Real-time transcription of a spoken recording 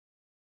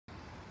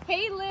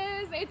Hey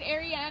Liz, it's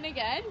Ariane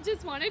again.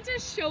 Just wanted to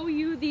show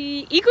you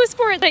the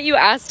EcoSport that you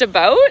asked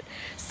about.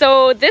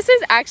 So this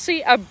is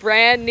actually a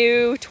brand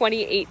new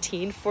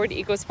 2018 Ford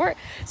EcoSport.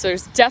 So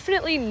there's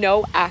definitely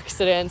no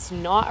accidents,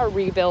 not a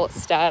rebuilt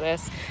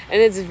status,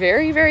 and it's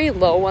very, very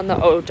low on the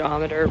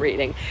odometer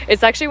rating.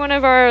 It's actually one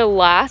of our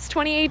last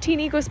 2018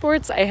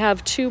 EcoSports. I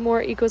have two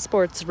more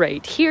EcoSports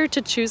right here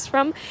to choose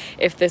from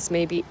if this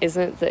maybe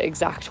isn't the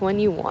exact one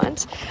you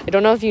want. I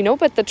don't know if you know,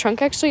 but the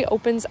trunk actually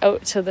opens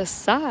out to the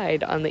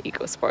side on the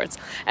EcoSports,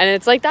 and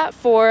it's like that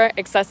for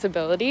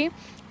accessibility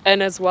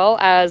and as well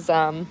as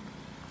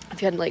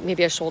if you had like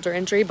maybe a shoulder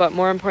injury, but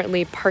more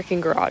importantly, parking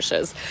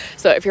garages.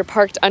 So if you're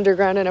parked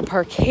underground in a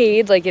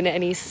parkade, like in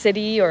any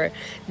city, or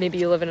maybe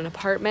you live in an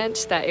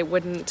apartment, that it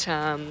wouldn't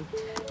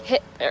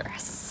hit there.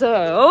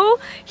 So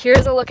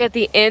here's a look at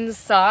the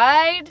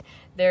inside.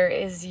 There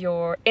is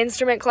your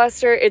instrument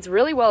cluster. It's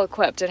really well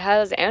equipped. It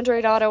has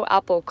Android Auto,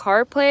 Apple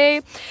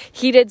CarPlay,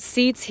 heated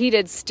seats,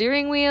 heated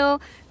steering wheel,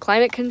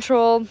 climate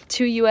control,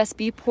 2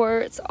 USB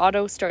ports,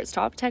 auto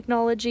start-stop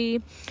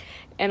technology,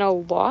 and a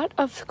lot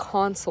of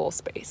console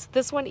space.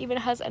 This one even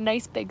has a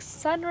nice big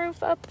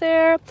sunroof up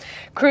there,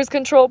 cruise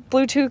control,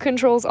 Bluetooth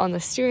controls on the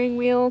steering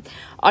wheel,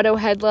 auto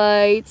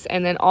headlights,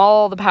 and then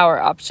all the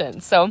power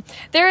options. So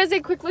there is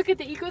a quick look at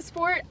the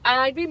EcoSport.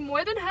 I'd be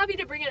more than happy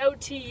to bring it out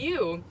to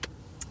you.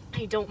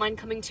 I don't mind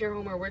coming to your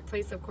home or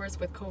workplace, of course,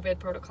 with COVID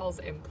protocols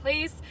in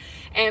place.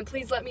 And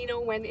please let me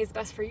know when is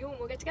best for you and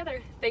we'll get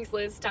together. Thanks,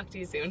 Liz. Talk to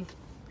you soon.